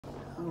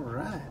All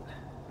right.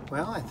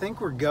 Well, I think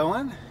we're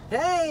going.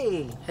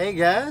 Hey! Hey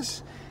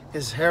guys,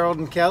 it's Harold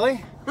and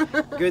Kellee.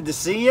 Good to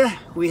see you.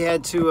 We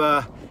had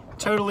to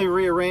totally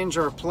rearrange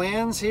our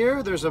plans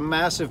here. There's a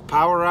massive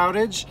power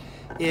outage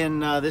in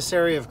this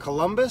area of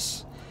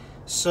Columbus.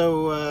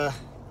 So let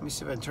me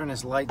see if I can turn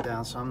this light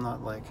down so I'm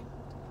not like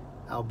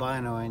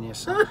albinoing you.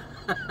 So.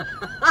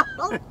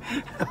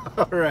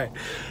 All right.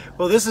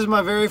 Well, this is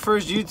my very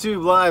first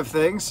YouTube live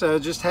thing, so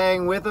just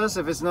hang with us.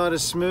 If it's not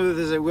as smooth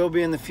as it will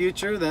be in the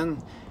future,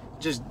 then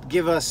just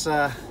give us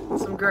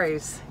some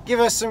grace. Give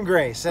us some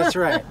grace, that's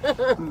right.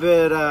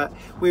 But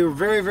we were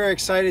very, very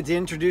excited to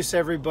introduce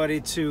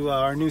everybody to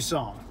our new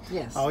song.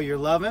 Yes. All Your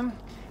Lovin'.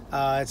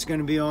 It's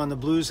going to be on the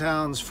Blues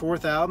Hounds'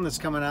 4th album that's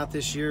coming out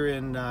this year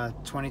in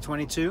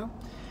 2022.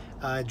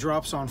 It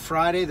drops on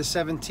Friday the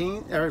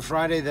 17th, or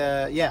Friday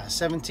the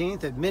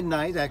 17th at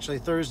midnight, actually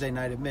Thursday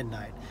night at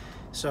midnight.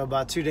 So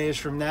about 2 days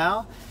from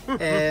now.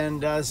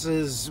 And this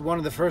is one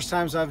of the first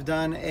times I've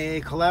done a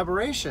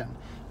collaboration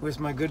with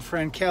my good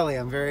friend Kellee.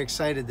 I'm very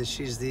excited that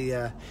she's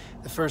the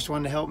first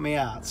one to help me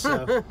out.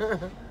 So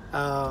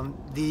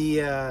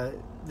the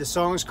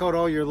song is called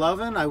All Your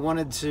Lovin'. I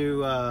wanted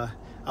to,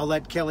 I'll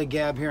let Kellee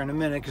gab here in a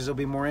minute because it'll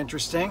be more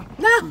interesting.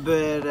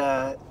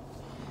 But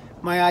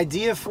my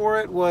idea for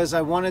it was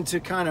I wanted to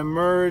kind of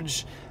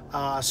merge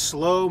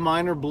slow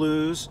minor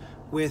blues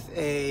with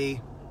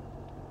a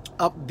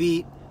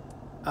upbeat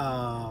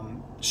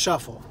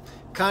shuffle,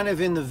 kind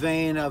of in the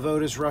vein of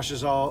Otis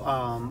Rush's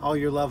All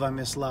Your Love I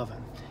Miss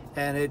Lovin'.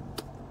 And it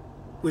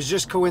was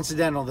just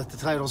coincidental that the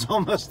title's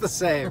almost the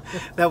same.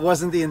 That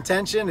wasn't the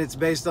intention. It's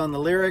based on the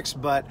lyrics,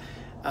 but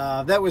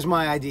that was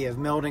my idea of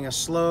melding a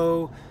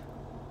slow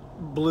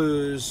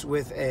blues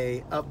with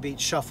a upbeat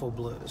shuffle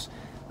blues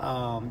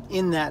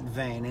in that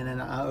vein, in an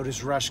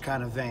Otis Rush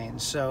kind of vein.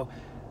 So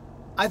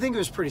I think it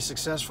was pretty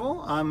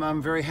successful.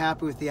 I'm very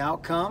happy with the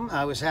outcome.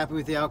 I was happy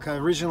with the outcome.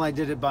 Originally I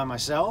did it by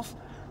myself,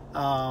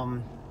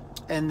 and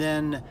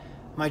then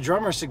my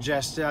drummer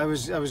suggested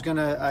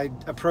I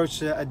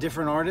approached a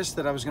different artist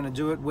that I was gonna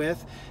do it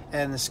with,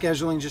 and the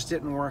scheduling just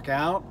didn't work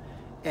out,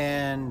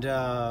 and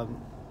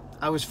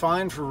I was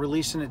fine for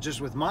releasing it just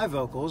with my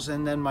vocals.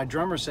 And then my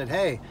drummer said,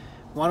 hey,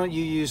 why don't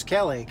you use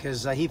Kellee,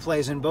 because he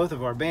plays in both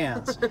of our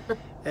bands.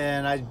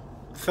 And I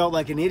felt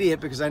like an idiot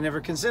because I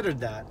never considered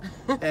that.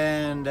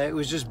 And it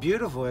was just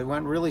beautiful. It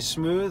went really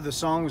smooth. The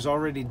song was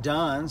already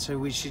done,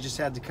 so she just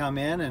had to come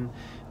in, and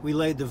we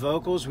laid the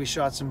vocals. We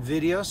shot some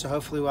video, so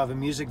hopefully we'll have a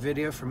music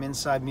video from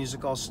inside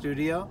Music Hall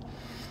Studio.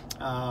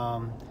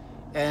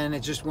 And it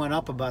just went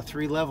up about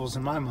 3 levels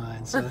in my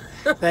mind, so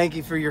thank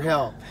you for your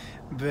help.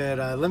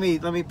 But let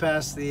me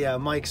pass the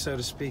mic, so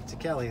to speak, to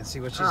Kellee and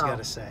see what she's got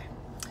to say.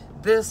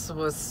 This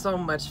was so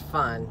much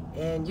fun,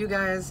 and you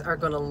guys are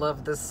going to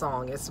love this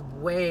song. It's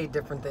way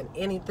different than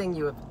anything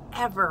you have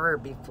ever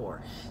heard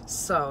before.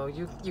 So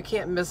you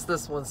can't miss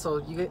this one, so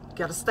you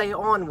got to stay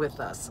on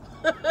with us.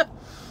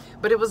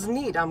 But it was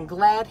neat. I'm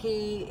glad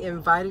he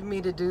invited me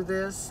to do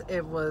this.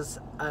 It was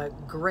a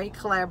great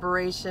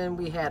collaboration.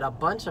 We had a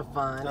bunch of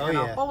fun and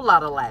a whole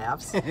lot of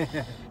laughs.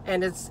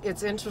 And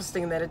it's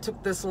interesting that it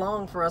took this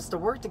long for us to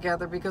work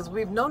together because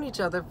we've known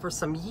each other for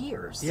some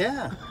years.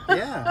 Yeah.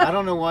 I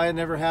don't know why it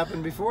never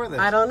happened before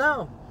this. I don't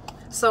know.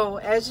 So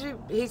as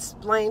he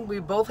explained, we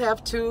both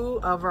have 2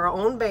 of our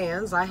own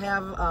bands. I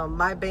have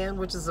my band,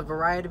 which is a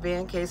variety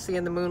band, Casey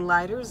and the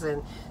Moonlighters,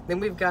 and then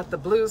we've got the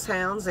Blues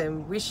Hounds,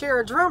 and we share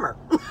a drummer.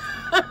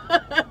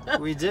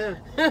 We do.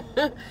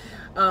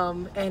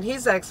 And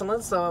he's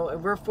excellent, so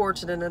we're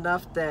fortunate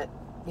enough that,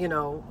 you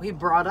know, he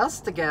brought us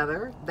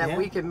together, that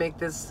we can make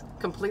this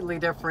completely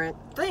different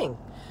thing.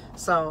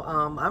 So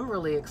I'm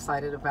really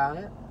excited about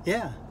it.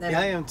 Yeah,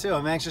 I am too.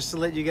 I'm anxious to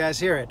let you guys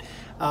hear it.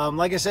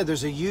 Like I said,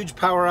 there's a huge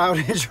power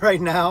outage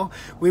right now.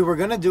 We were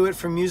going to do it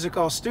from Music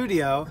Hall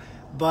Studio,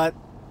 but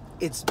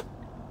it's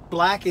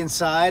black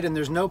inside and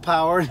there's no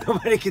power.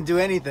 Nobody can do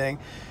anything.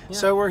 Yeah.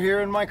 So we're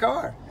here in my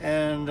car.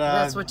 And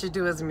that's what you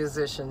do as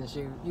musicians.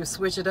 You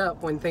switch it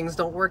up when things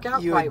don't work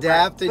out you quite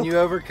adapt right. And you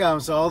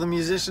overcome. So all the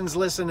musicians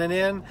listening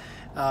in,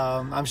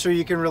 I'm sure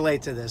you can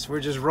relate to this.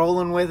 We're just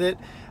rolling with it.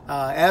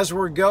 As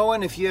we're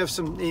going, if you have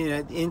some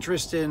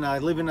interest in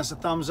leaving us a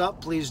thumbs up,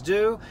 please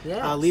do.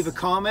 Yes. Leave a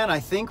comment. I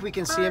think we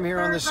can see them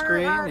here on the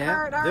screen.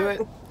 Do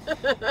it.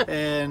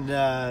 And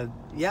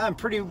yeah, I'm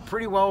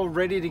pretty well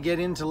ready to get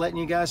into letting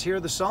you guys hear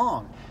the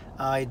song.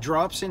 It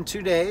drops in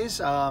 2 days.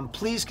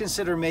 Please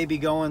consider maybe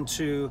going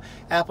to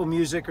Apple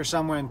Music or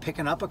somewhere and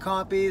picking up a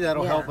copy.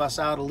 That'll help us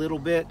out a little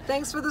bit.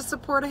 Thanks for the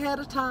support ahead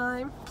of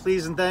time.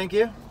 Please and thank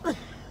you.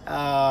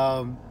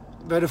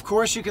 But of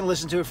course you can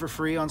listen to it for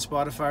free on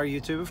Spotify or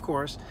YouTube, of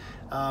course.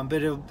 But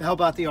it'll help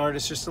out the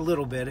artist just a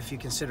little bit if you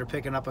consider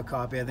picking up a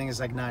copy. I think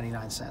it's like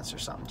 99 cents or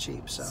something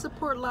cheap. So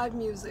support live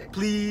music.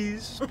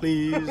 Please.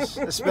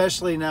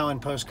 Especially now in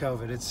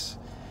post-COVID.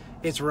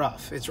 It's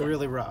rough. It's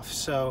really rough.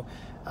 So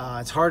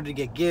it's hard to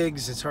get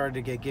gigs. It's hard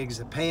to get gigs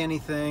that pay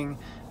anything.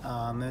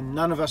 And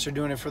none of us are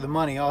doing it for the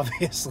money,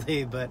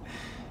 obviously. But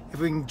if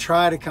we can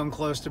try to come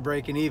close to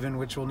breaking even,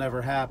 which will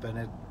never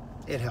happen,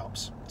 it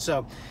helps.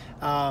 So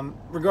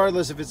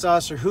regardless if it's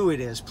us or who it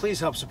is, please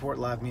help support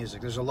live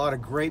music. There's a lot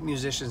of great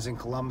musicians in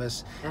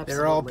Columbus. Absolutely.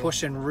 They're all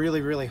pushing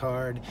really, really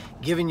hard,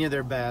 giving you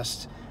their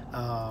best.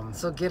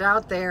 So get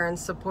out there and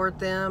support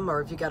them,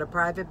 or if you got a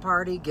private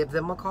party, give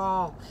them a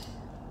call.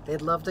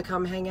 They'd love to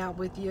come hang out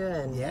with you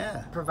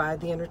and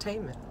provide the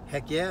entertainment.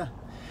 Heck yeah.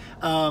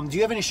 Do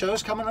you have any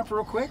shows coming up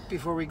real quick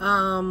before we...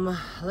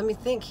 Let me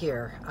think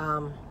here.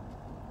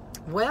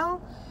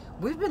 Well,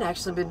 we've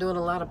actually been doing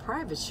a lot of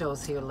private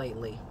shows here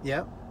lately.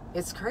 Yep.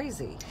 It's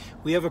crazy.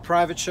 We have a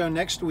private show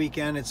next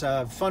weekend. It's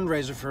a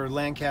fundraiser for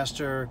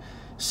Lancaster,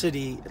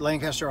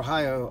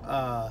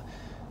 Ohio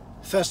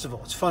festival.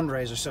 It's a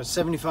fundraiser, so it's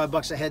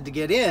 $75 a head to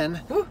get in.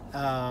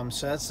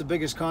 So that's the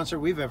biggest concert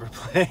we've ever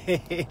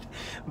played.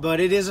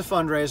 But it is a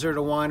fundraiser at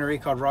a winery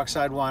called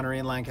Rockside Winery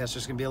in Lancaster.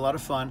 It's going to be a lot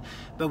of fun.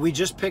 But we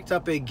just picked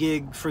up a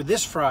gig for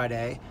this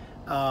Friday.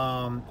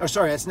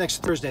 That's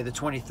next Thursday, the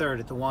 23rd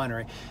at the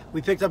winery.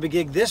 We picked up a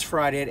gig this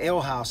Friday at Ale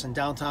House in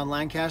downtown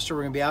Lancaster.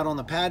 We're going to be out on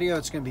the patio.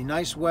 It's going to be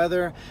nice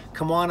weather.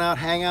 Come on out,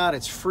 hang out.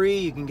 It's free.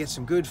 You can get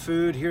some good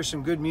food, hear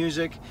some good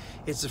music.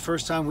 It's the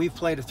first time we've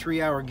played a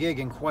 3-hour gig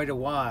in quite a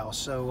while.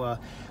 So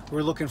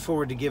we're looking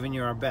forward to giving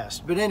you our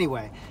best. But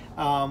anyway,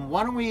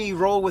 why don't we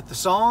roll with the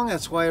song?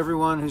 That's why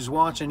everyone who's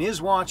watching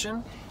is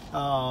watching.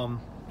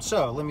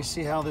 So let me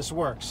see how this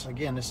works.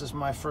 Again, this is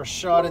my first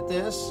shot at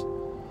this,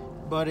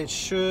 but it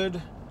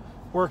should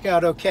work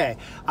out okay.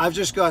 I've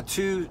just got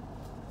 2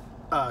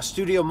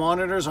 studio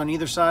monitors on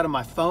either side of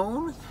my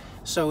phone,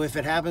 so if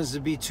it happens to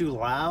be too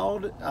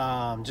loud,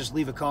 just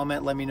leave a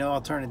comment, let me know. I'll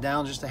turn it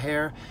down just a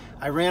hair.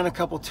 I ran a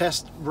couple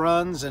test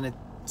runs and it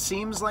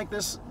seems like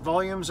this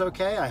volume's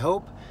okay, I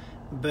hope.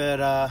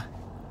 But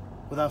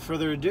without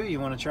further ado, you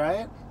want to try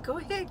it? Go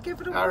ahead,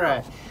 give it a whirl. All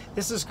right.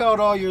 This is called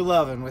All Your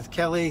Lovin' with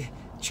Kellee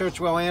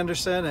Churchwell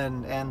Anderson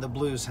and the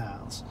Blues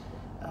Hounds.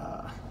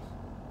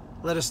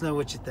 Let us know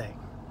what you think.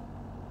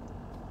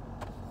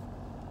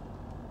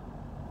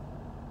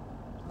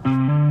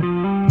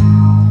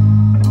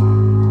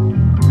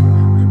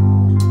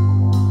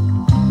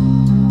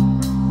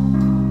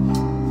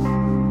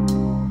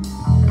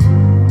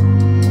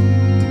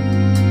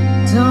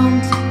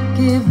 Don't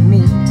give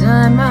me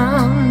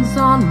diamonds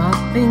on my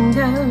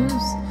fingers,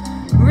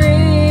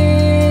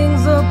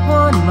 rings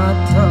upon my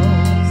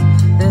toes.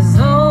 There's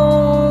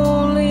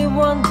only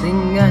one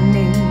thing I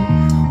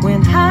need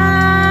when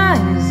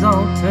highs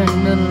all turn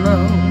to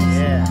lows.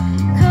 Yeah.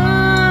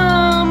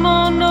 Come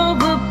on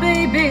over,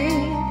 baby.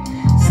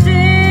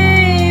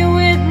 Stay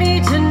with me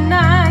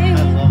tonight.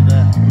 I love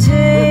that.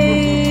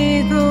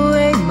 Take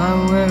away my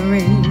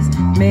worries.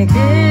 Make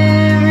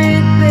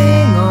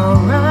everything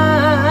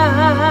alright.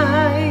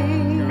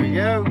 Here we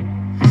go.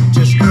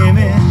 Just give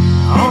me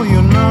all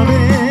your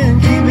loving,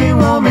 keep me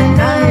warm at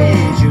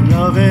night. Your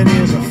loving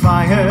is a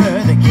fire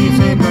that keeps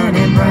me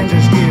burning bright.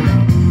 Just give me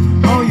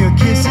all your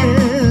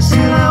kisses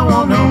till I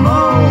want no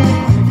more.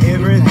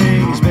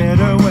 Everything's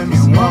better when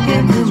you're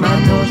walking through my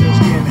door.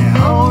 Just give me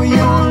all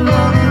your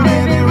loving,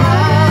 baby,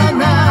 right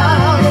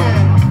now. Yeah.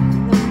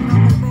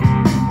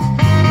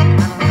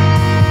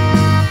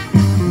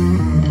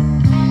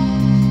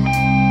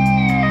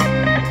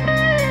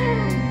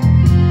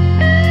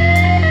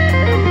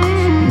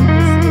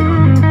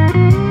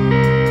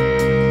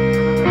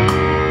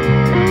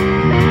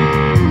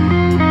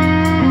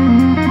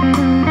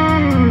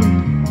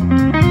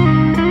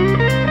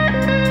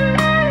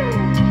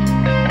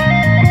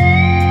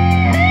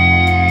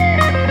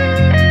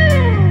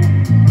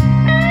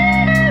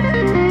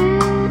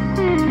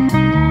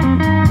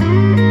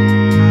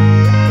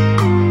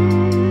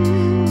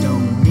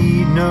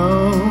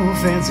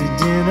 Fancy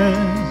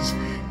dinners,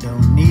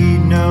 don't need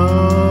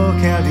no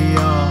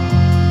caviar,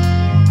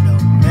 no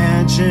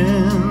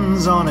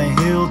mansions on a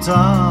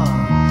hilltop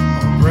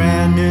or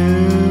brand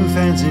new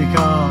fancy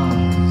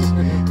cars.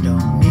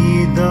 Don't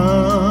need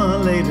the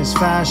latest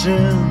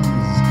fashions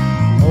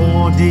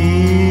or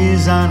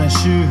designer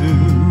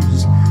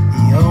shoes.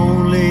 The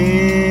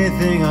only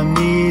thing I'm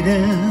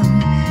needing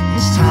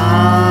is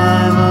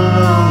time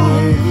alone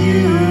with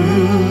you.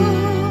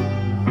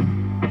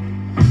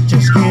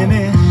 Just give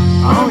me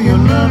all your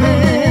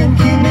loving,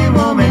 keep me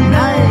warm at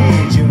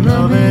night. Your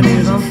loving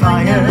is a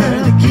fire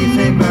that keeps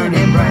me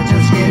burning bright.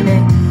 Just give me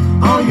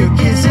all your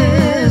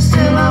kisses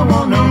till I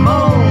want no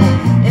more.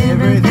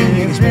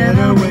 Everything's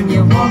better when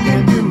you're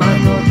walking through my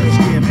door. Just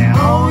give me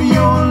all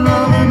your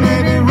loving,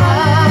 baby,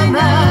 right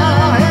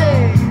now.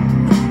 Hey.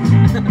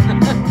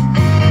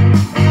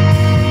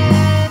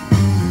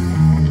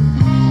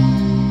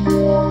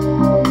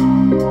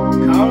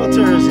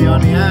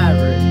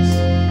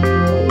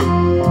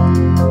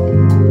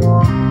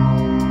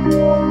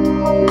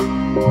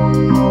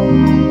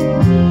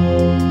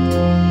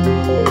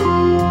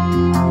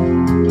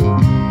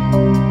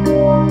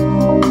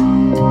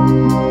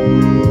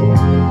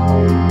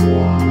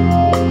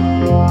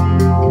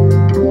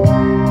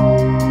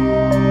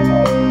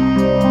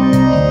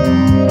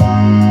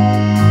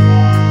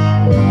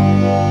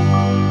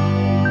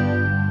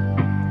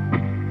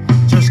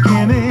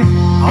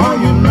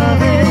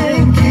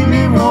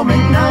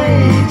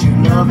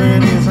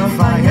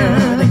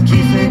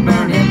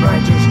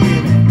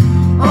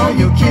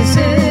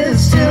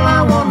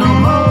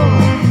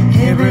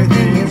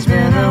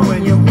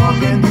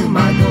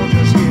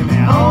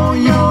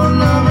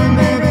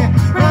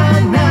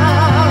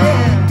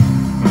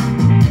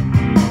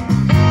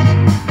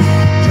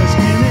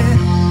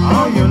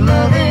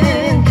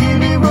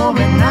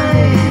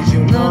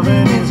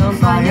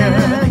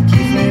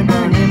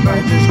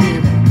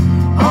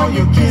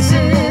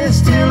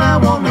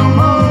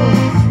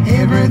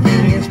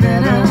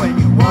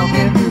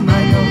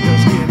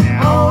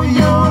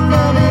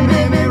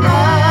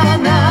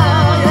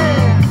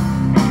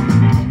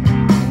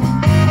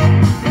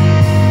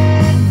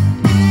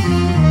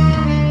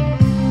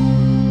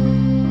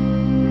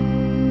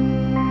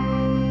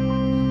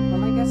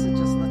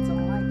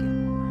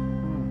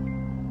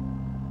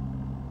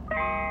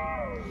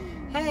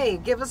 Hey,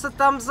 give us a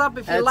thumbs up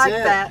if you That's like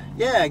it. that.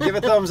 Yeah, give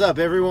a thumbs up.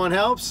 Everyone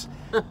helps.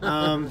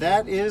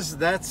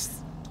 That's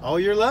All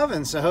Your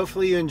Lovin'. So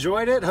hopefully you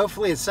enjoyed it.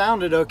 Hopefully it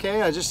sounded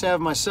okay. I just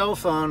have my cell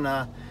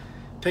phone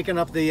picking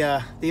up the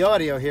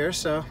audio here,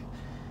 so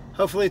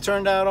hopefully it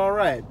turned out all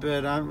right.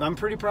 But I'm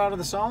pretty proud of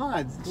the song.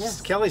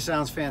 Yes. Kelly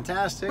sounds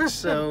fantastic.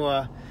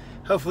 So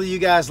hopefully you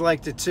guys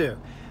liked it too.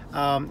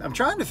 I'm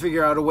trying to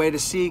figure out a way to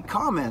see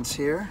comments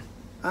here.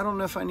 I don't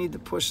know if I need to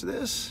push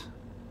this.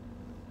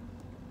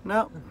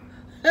 No.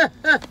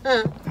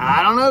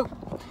 I don't know.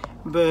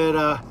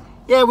 But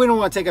yeah, we don't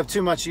want to take up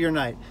too much of your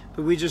night.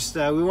 But we just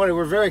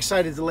we're very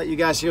excited to let you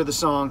guys hear the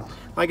song.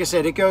 Like I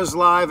said, it goes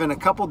live in a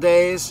couple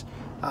days.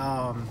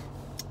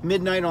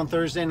 Midnight on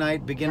Thursday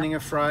night, beginning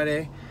of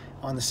Friday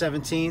on the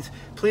 17th.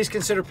 Please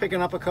consider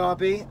picking up a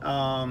copy.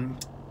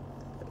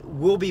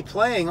 We'll be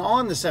playing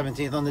on the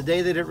 17th, on the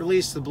day that it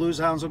released. The Blues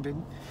Hounds will be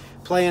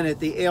playing at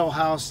the Ale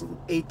House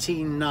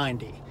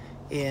 1890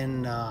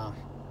 in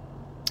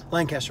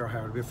Lancaster,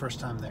 Ohio. It'll be the first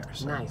time there.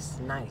 So.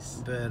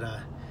 Nice.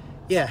 But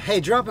yeah, hey,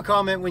 drop a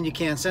comment when you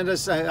can. Send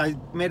us. I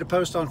made a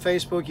post on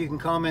Facebook. You can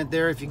comment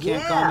there if you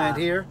can't comment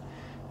here.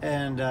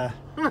 And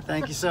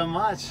thank you so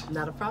much.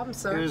 Not a problem,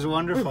 sir. It was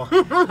wonderful.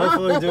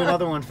 Hopefully we'll do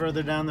another one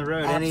further down the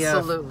road.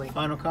 Absolutely. Any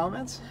final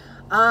comments?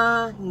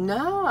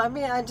 No. I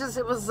mean,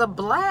 it was a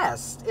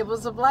blast. It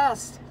was a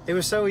blast. It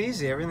was so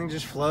easy. Everything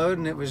just flowed,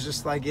 and it was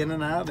just like in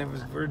and out.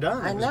 And we're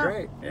done. It was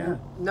great. Yeah.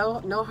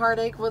 No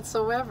heartache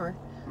whatsoever.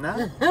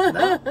 No.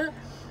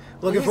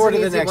 Looking He's forward to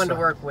an the easy next one to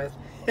work with.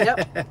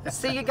 Yep.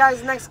 See you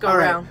guys next go All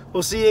right. round.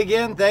 We'll see you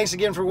again. Thanks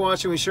again for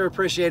watching. We sure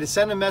appreciate it.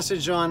 Send a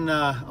message on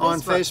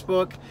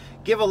Facebook.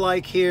 Give a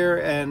like here,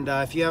 and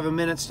if you have a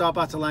minute, stop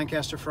out to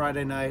Lancaster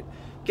Friday night.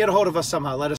 Get a hold of us somehow. Let us